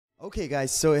Okay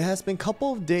guys, so it has been a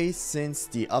couple of days since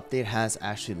the update has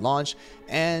actually launched,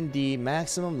 and the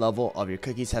maximum level of your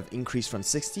cookies have increased from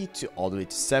 60 to all the way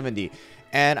to 70.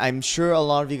 And I'm sure a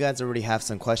lot of you guys already have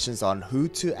some questions on who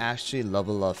to actually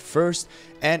level up first.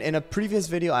 And in a previous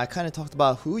video, I kind of talked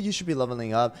about who you should be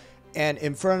leveling up. And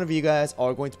in front of you guys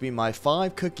are going to be my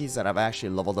 5 cookies that I've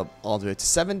actually leveled up all the way to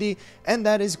 70, and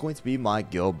that is going to be my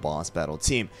guild boss battle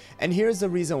team. And here's the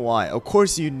reason why. Of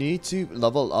course, you need to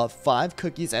level up 5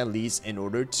 cookies at least in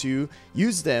order to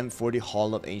use them for the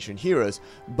Hall of Ancient Heroes.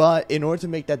 But in order to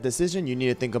make that decision, you need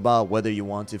to think about whether you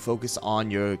want to focus on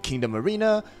your Kingdom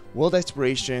Arena, World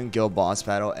Exploration, Guild Boss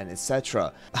Battle, and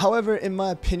etc. However, in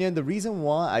my opinion, the reason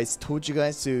why I told you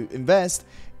guys to invest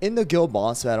in the Guild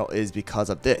Boss Battle is because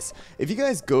of this. If you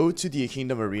guys go to the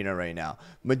Kingdom Arena right now,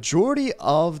 majority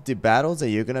of the battles that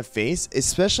you're gonna face,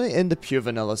 especially in the pure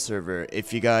vanilla server,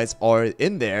 if you guys are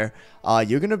in there,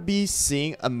 you're gonna be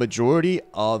seeing a majority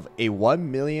of a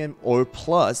 1 million or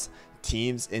plus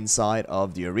teams inside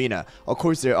of the arena. Of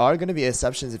course, there are going to be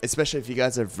exceptions, especially if you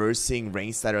guys are versing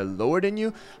ranks that are lower than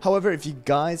you. However, if you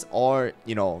guys are,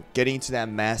 getting to that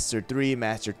Master 3,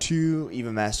 Master 2,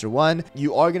 even Master 1,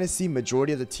 you are going to see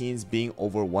majority of the teams being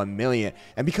over 1 million.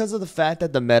 And because of the fact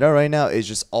that the meta right now is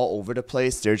just all over the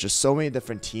place, there's just so many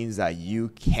different teams that you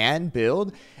can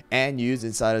build and use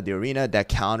inside of the arena that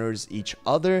counters each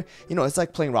other. It's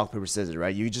like playing rock paper scissors,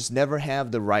 right? You just never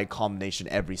have the right combination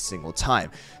every single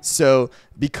time. So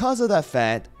because of that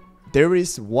fact, there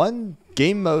is one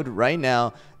game mode right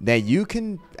now that you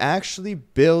can actually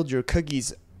build your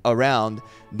cookies around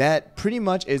that pretty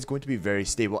much is going to be very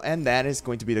stable, and that is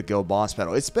going to be the guild boss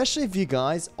battle. Especially if you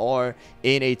guys are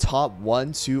in a top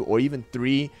 1, 2, or even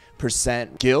 3%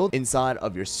 guild inside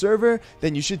of your server,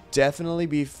 then you should definitely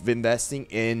be investing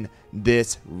in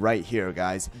this right here,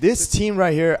 guys. This team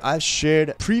right here I've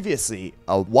shared previously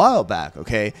a while back.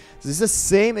 Okay, this is the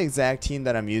same exact team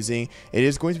that I'm using. It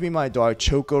is going to be my dark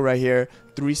choco right here,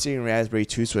 3 Syrian raspberry,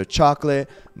 2 swift chocolate,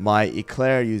 my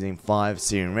eclair using 5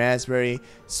 Syrian raspberry,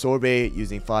 sorbet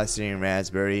using 5 Syrian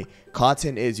raspberry,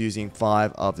 cotton is using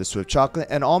 5 of the swift chocolate,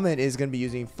 and almond is going to be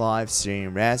using 5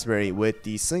 Syrian raspberry with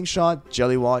the slingshot,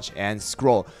 jelly watch, and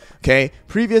scroll. Okay,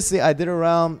 previously I did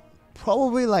around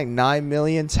probably like 9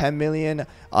 million, 10 million,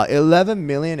 11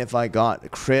 million if I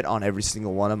got crit on every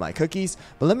single one of my cookies.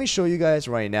 But let me show you guys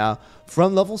right now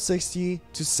from level 60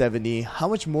 to 70 how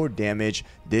much more damage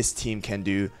this team can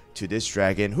do to this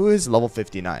dragon who is level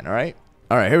 59. Alright,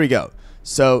 here we go.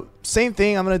 So same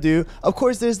thing I'm gonna do. Of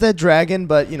course there's that dragon,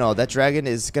 but that dragon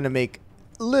is gonna make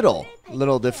little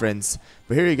difference.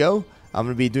 But here you go. I'm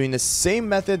gonna be doing the same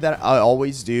method that I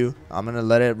always do. I'm gonna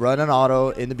let it run on auto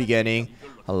in the beginning,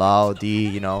 allow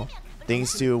the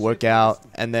things to work out,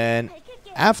 and then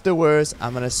afterwards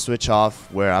I'm gonna switch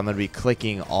off where I'm gonna be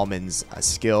clicking Almond's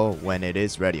skill when it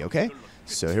is ready. Okay,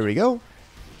 so here we go.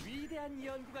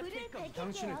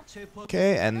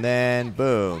 Okay, and then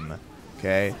boom.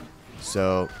 Okay,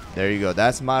 so there you go.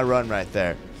 That's my run right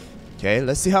there. Okay,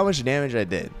 let's see how much damage I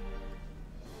did.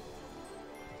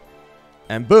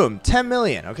 And boom, 10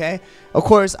 million, okay? Of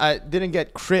course, I didn't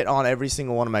get crit on every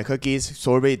single one of my cookies.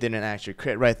 Sorbet didn't actually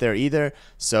crit right there either.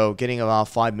 So getting about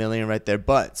 5 million right there.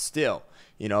 But still,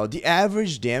 the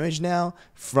average damage now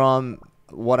from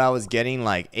what I was getting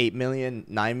like 8 million,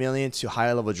 9 million to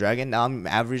higher level dragon, now I'm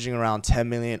averaging around 10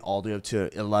 million all the way up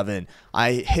to 11.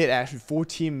 I hit actually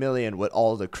 14 million with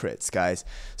all the crits, guys.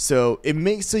 So it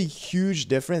makes a huge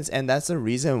difference, and that's the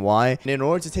reason why in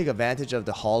order to take advantage of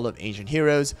the Hall of Ancient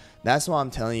Heroes, that's why I'm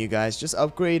telling you guys, just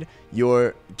upgrade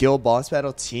your guild boss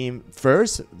battle team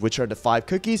first, which are the 5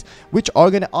 cookies, which are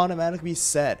going to automatically be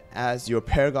set as your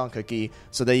paragon cookie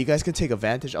so that you guys can take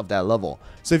advantage of that level.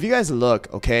 So if you guys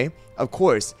look, okay, of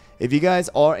course, if you guys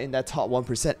are in that top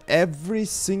 1%, every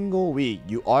single week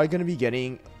you are going to be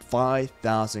getting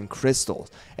 5,000 crystals,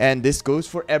 and this goes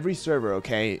for every server.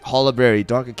 Okay, Hollowberry,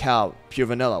 Dark Cacao, Pure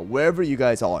Vanilla, wherever you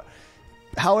guys are.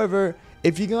 However,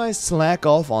 if you guys slack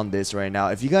off on this right now,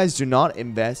 if you guys do not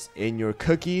invest in your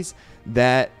cookies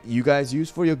that you guys use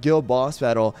for your guild boss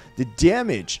battle, the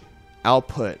damage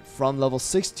output from level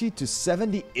 60 to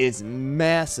 70 is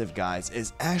massive, guys.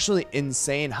 It's actually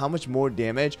insane how much more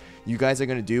damage you guys are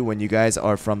going to do when you guys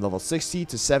are from level 60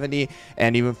 to 70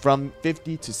 and even from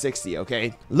 50 to 60.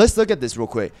 Okay, let's look at this real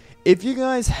quick. If you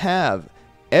guys have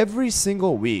every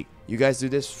single week, you guys do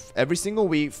this every single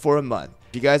week for a month,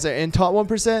 if you guys are in top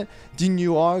 1%, then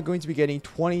you are going to be getting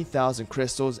 20,000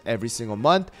 crystals every single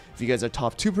month. If you guys are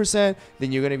top 2%,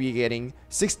 then you're going to be getting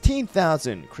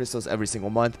 16,000 crystals every single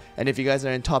month. And if you guys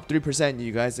are in top 3%,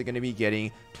 you guys are going to be getting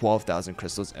 12,000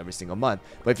 crystals every single month.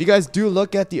 But if you guys do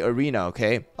look at the arena,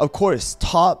 okay, of course,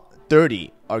 top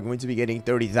 30 are going to be getting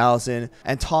 30,000,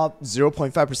 and top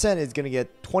 0.5% is going to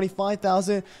get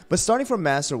 25,000. But starting from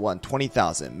Master 1,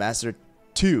 20,000, Master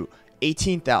 2,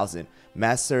 18,000,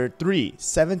 Master 3,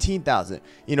 17,000.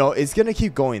 You know, it's going to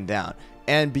keep going down.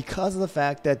 And because of the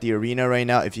fact that the arena right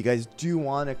now, if you guys do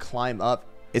want to climb up,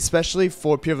 especially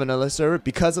for pure vanilla server,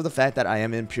 because of the fact that I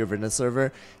am in pure vanilla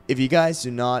server, if you guys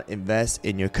do not invest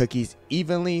in your cookies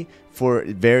evenly for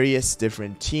various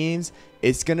different teams,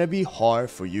 it's gonna be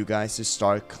hard for you guys to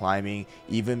start climbing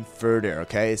even further,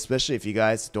 okay? Especially if you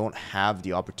guys don't have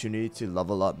the opportunity to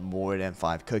level up more than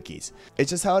 5 cookies.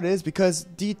 It's just how it is, because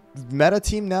the meta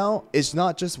team now is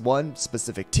not just one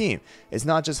specific team. It's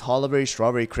not just Holberry,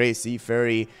 Strawberry, Crazy,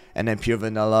 Fairy, and then pure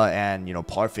vanilla and, you know,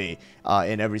 Parfait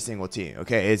in every single team,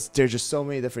 okay? There's just so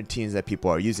many different teams that people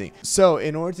are using. So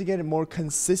in order to get a more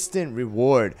consistent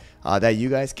reward that you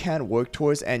guys can work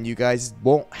towards, and you guys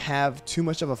won't have too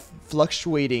much of a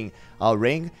fluctuating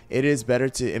rank, it is better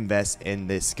to invest in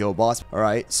this guild boss. All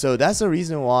right, so that's the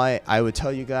reason why I would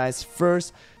tell you guys,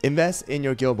 first invest in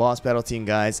your guild boss battle team,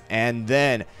 guys, and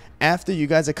then after you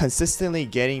guys are consistently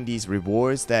getting these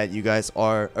rewards that you guys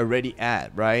are already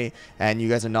at, right, and you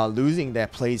guys are not losing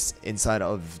that place inside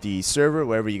of the server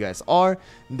wherever you guys are,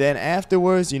 then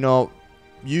afterwards, you know,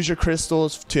 use your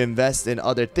crystals to invest in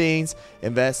other things,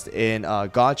 invest in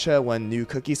gacha when new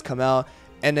cookies come out,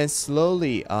 and then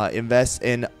slowly invest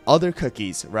in other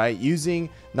cookies, right, using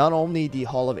not only the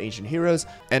Hall of Ancient Heroes,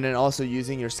 and then also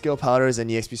using your skill powders and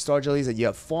EXP star jellies that you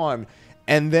have farmed,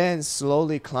 and then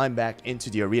slowly climb back into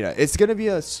the arena. It's going to be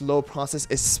a slow process,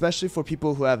 especially for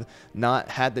people who have not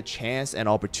had the chance and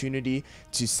opportunity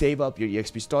to save up your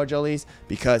EXP star jellies,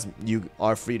 because you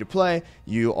are free to play,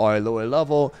 you are lower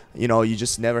level, you know, you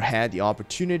just never had the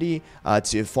opportunity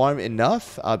to farm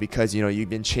enough because, you know, you've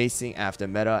been chasing after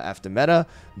meta.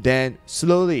 Then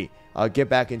slowly get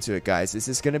back into it, guys. This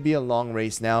is going to be a long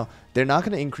race now. They're not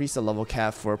going to increase the level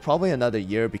cap for probably another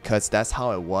year, because that's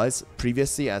how it was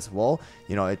previously as well.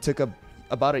 You know, it took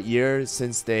about a year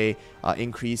since they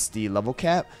increased the level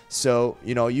cap. So,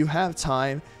 you know, you have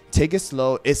time. Take it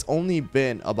slow. It's only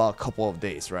been about a couple of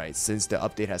days, right, since the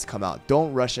update has come out.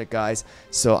 Don't rush it, guys.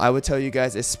 So I would tell you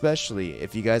guys, especially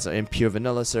if you guys are in pure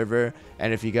vanilla server,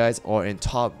 and if you guys are in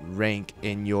top rank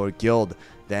in your guild,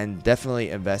 then definitely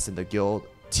invest in the guild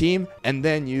team, and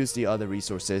then use the other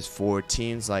resources for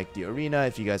teams like the arena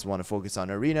if you guys want to focus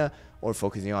on arena, or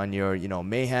focusing on your, you know,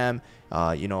 mayhem,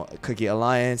 you know, cookie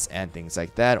alliance and things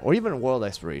like that, or even world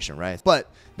exploration, right? But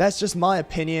that's just my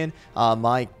opinion,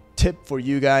 my tip for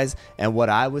you guys, and what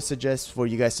I would suggest for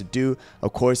you guys to do.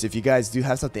 Of course, if you guys do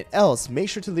have something else, make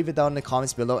sure to leave it down in the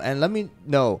comments below and let me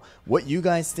know what you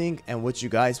guys think and what you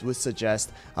guys would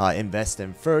suggest invest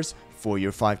in first for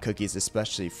your 5 cookies,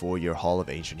 especially for your Hall of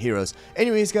Ancient Heroes.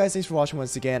 Anyways, guys, thanks for watching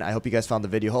once again. I hope you guys found the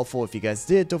video helpful. If you guys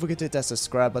did, don't forget to hit that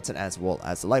subscribe button as well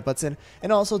as the like button,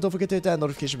 and also don't forget to hit that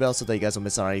notification bell so that you guys don't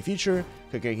miss out on any future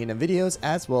Cookie Kingdom videos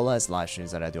as well as live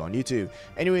streams that I do on YouTube.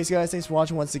 Anyways, guys, thanks for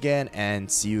watching once again, and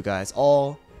see you guys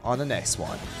all on the next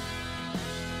one.